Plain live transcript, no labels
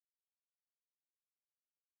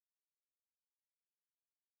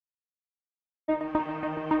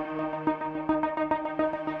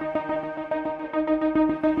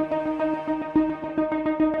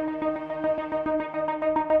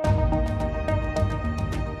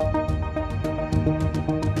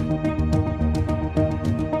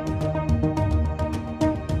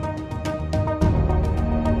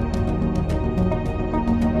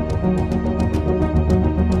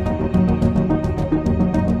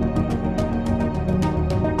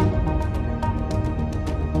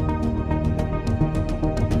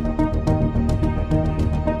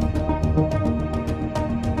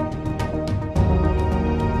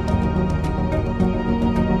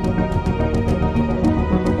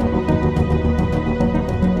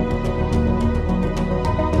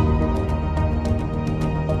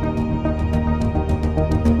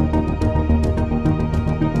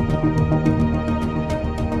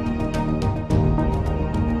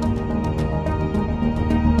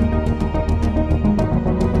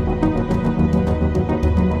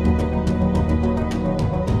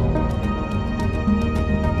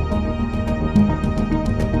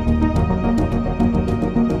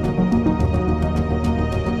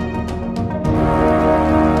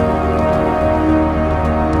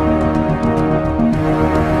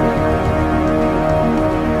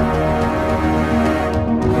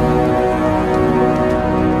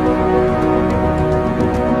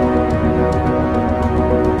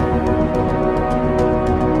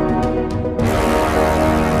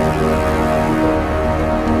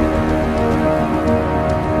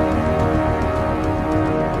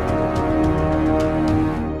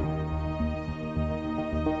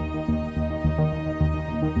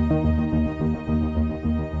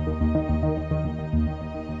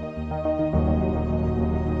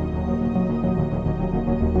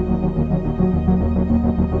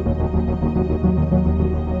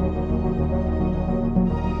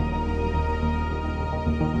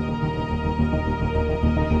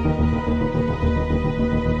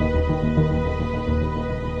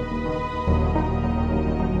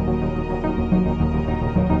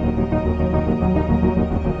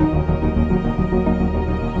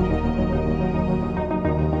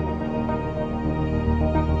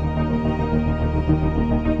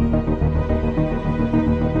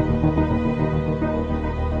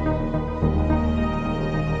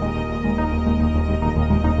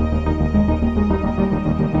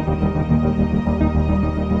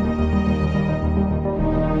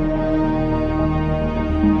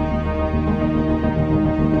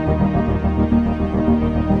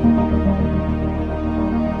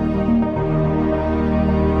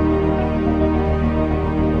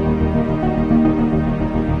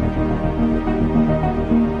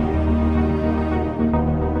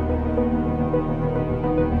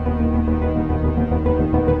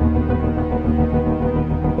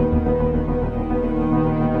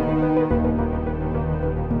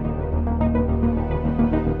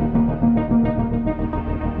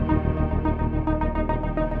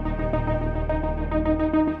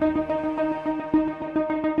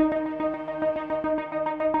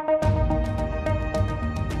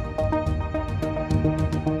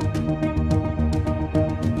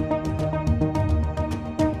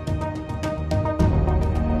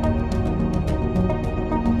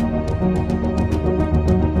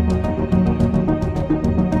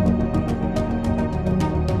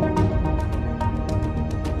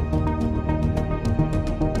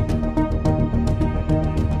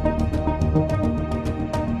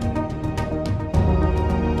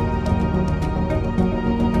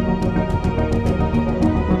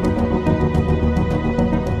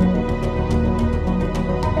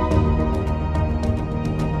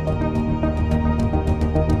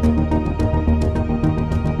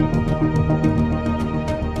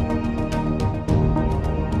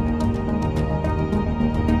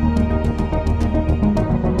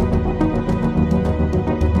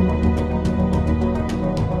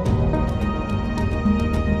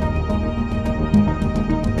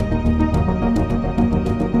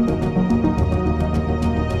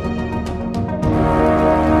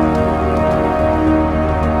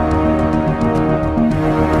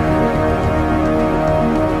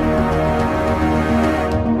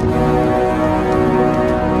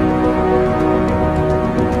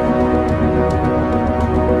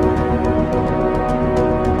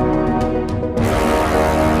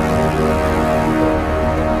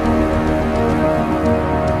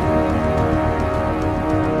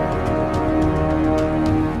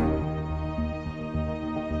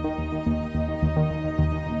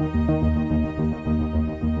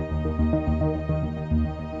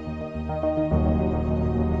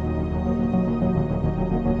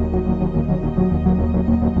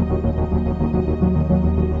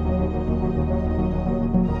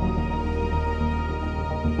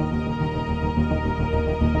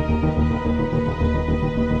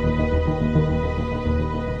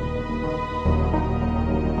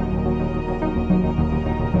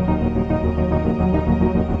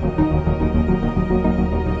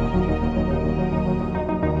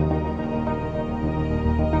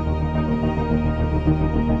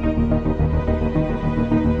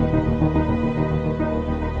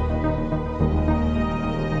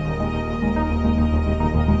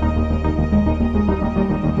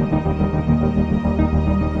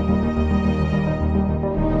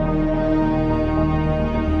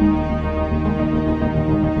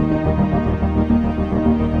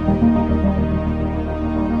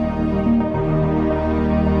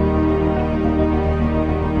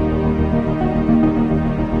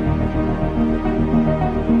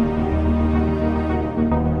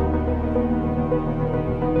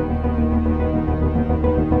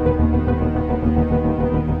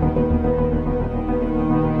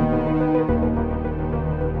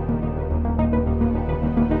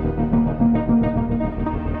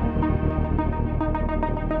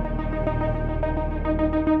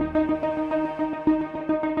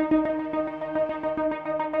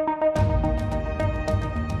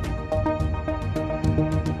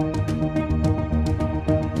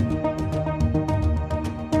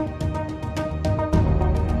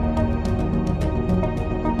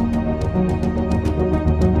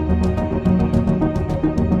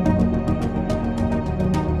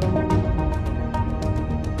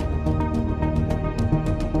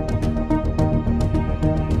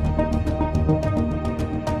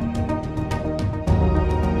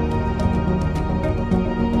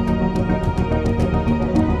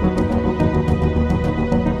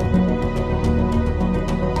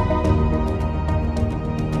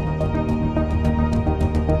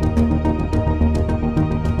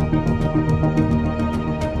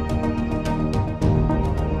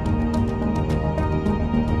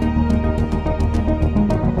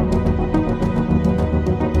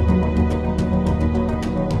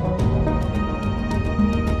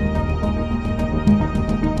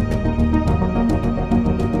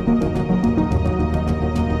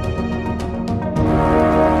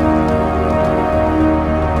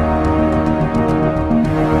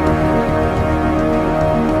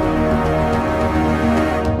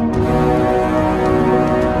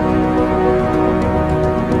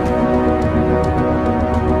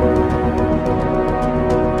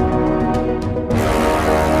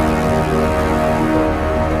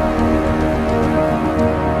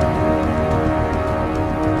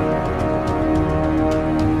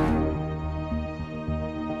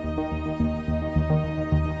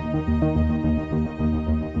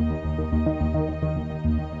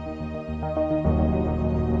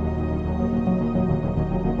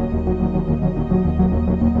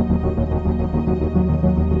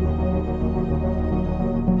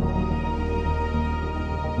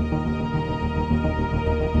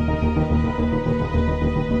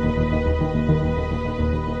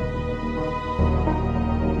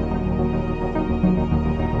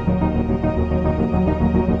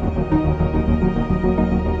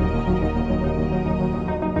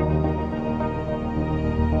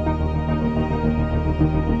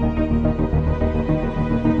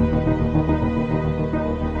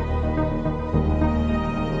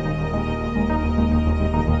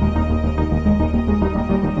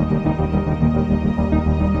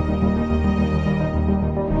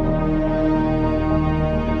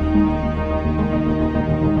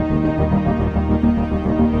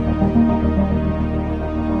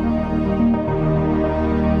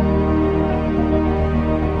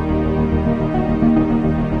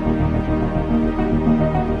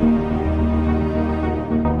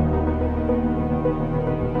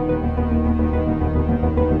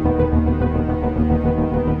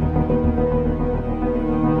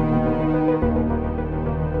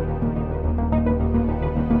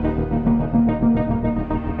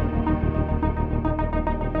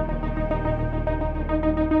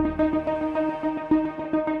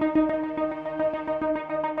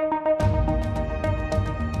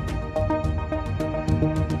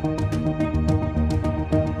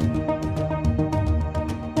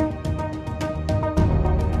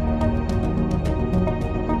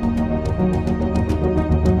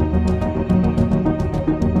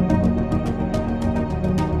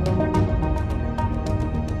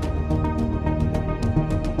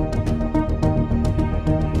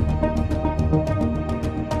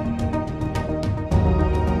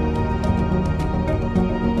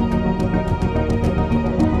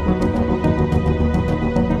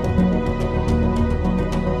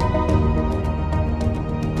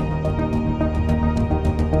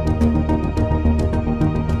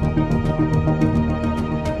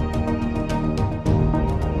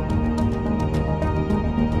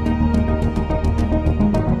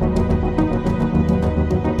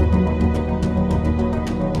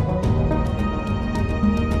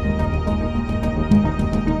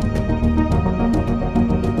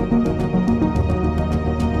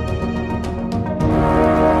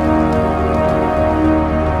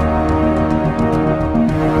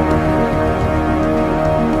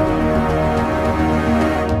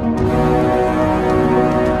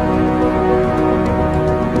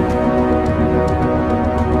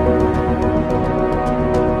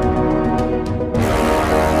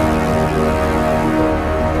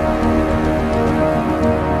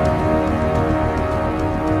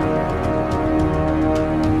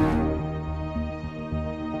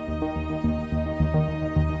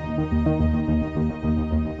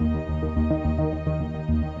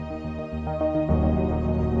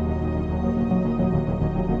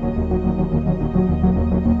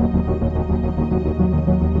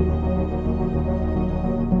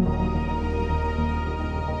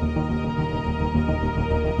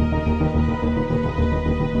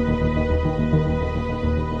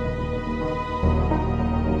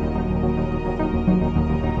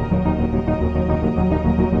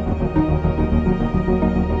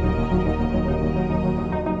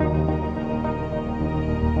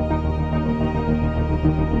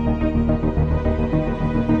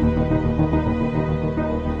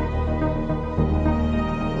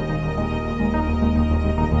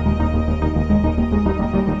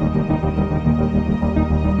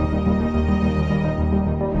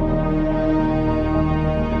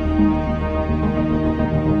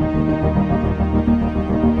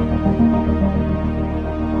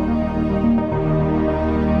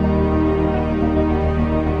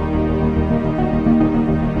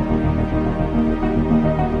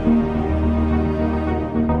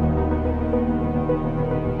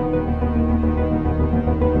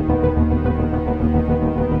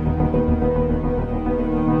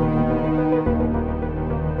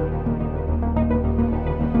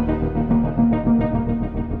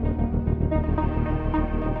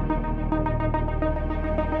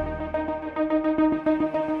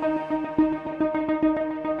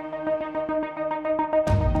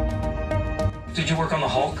Did you work on the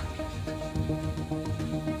Hulk?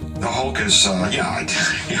 The Hulk is, yeah,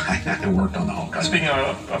 I worked on the Hulk. Speaking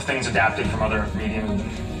of things adapted from other mediums.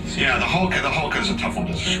 Yeah, the Hulk is a tough one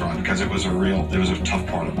to describe because it was a tough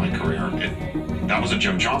part of my career. That was a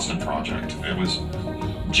Joe Johnston project.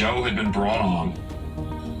 Joe had been brought on.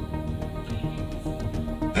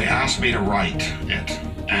 They asked me to write it,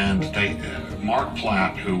 and Mark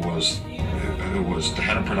Platt, who was the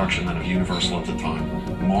head of production then of Universal at the time.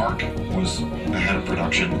 Mark was the head of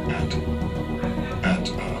production at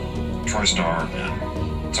TriStar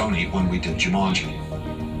and Sony when we did Jumanji.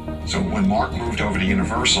 So when Mark moved over to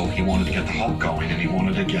Universal, he wanted to get the Hulk going, and he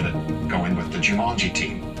wanted to get it going with the Jumanji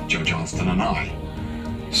team, Joe Johnston and I.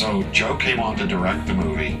 So Joe came on to direct the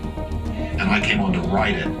movie, and I came on to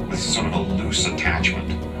write it with sort of a loose attachment.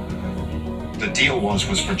 the deal was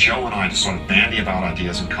for Joe and I to sort of bandy about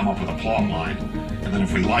ideas and come up with a plot line, and then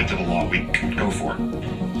if we liked it a lot, we'd go for it,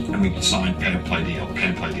 and we'd sign pay and play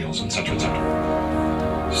deals, etc.,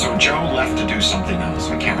 etc. So Joe left to do something else.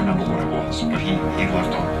 I can't remember what it was, but he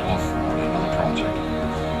left off on another project,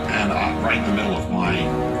 and right in the middle of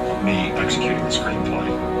me executing the screenplay.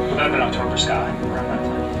 Would that have been October Sky around that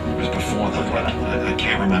time? It was before that, but I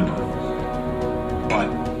can't remember. But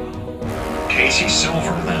Casey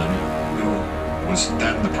Silver then, who was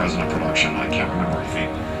then the president of production, I can't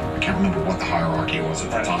remember what the hierarchy was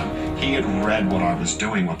at the time. He had read what I was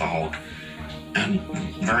doing with the Hulk and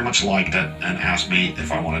very much liked it and asked me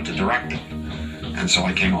if I wanted to direct it. And so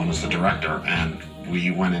I came on as the director and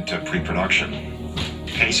we went into pre-production.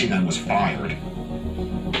 Casey then was fired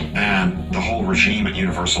and the whole regime at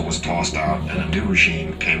Universal was tossed out and a new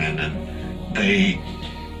regime came in, and they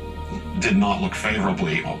did not look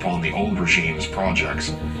favorably upon the old regime's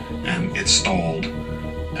projects, and it stalled,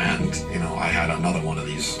 and I had another one of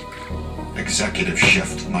these executive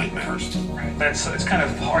shift nightmares. Right. It's kind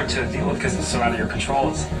of hard to deal with because it's so out of your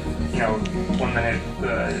control. It's, 1 minute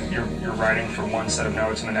you're writing for one set of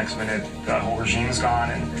notes, and the next minute the whole regime is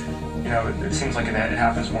gone, and it seems like it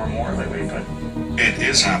happens more and more lately. But it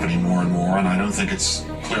is happening more and more, and I don't think it's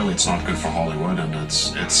not good for Hollywood, and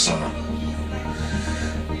there's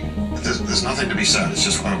nothing to be said. It's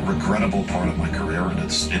just a regrettable part of my career, and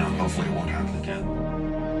it's hopefully it won't happen again.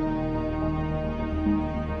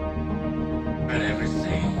 And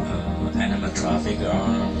everything, animatronic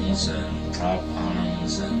arms and prop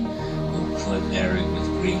arms, and we put Eric with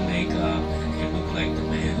green makeup, and he looked like the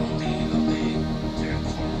man on the their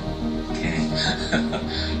okay.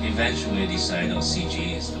 Eventually, I decided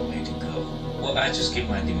CG is the way to go. Well, I just give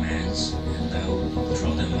my demands, and I'll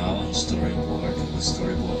draw them out on storyboard with the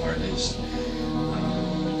storyboard artist,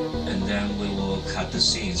 and then we will cut the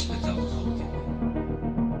scenes without Hulk.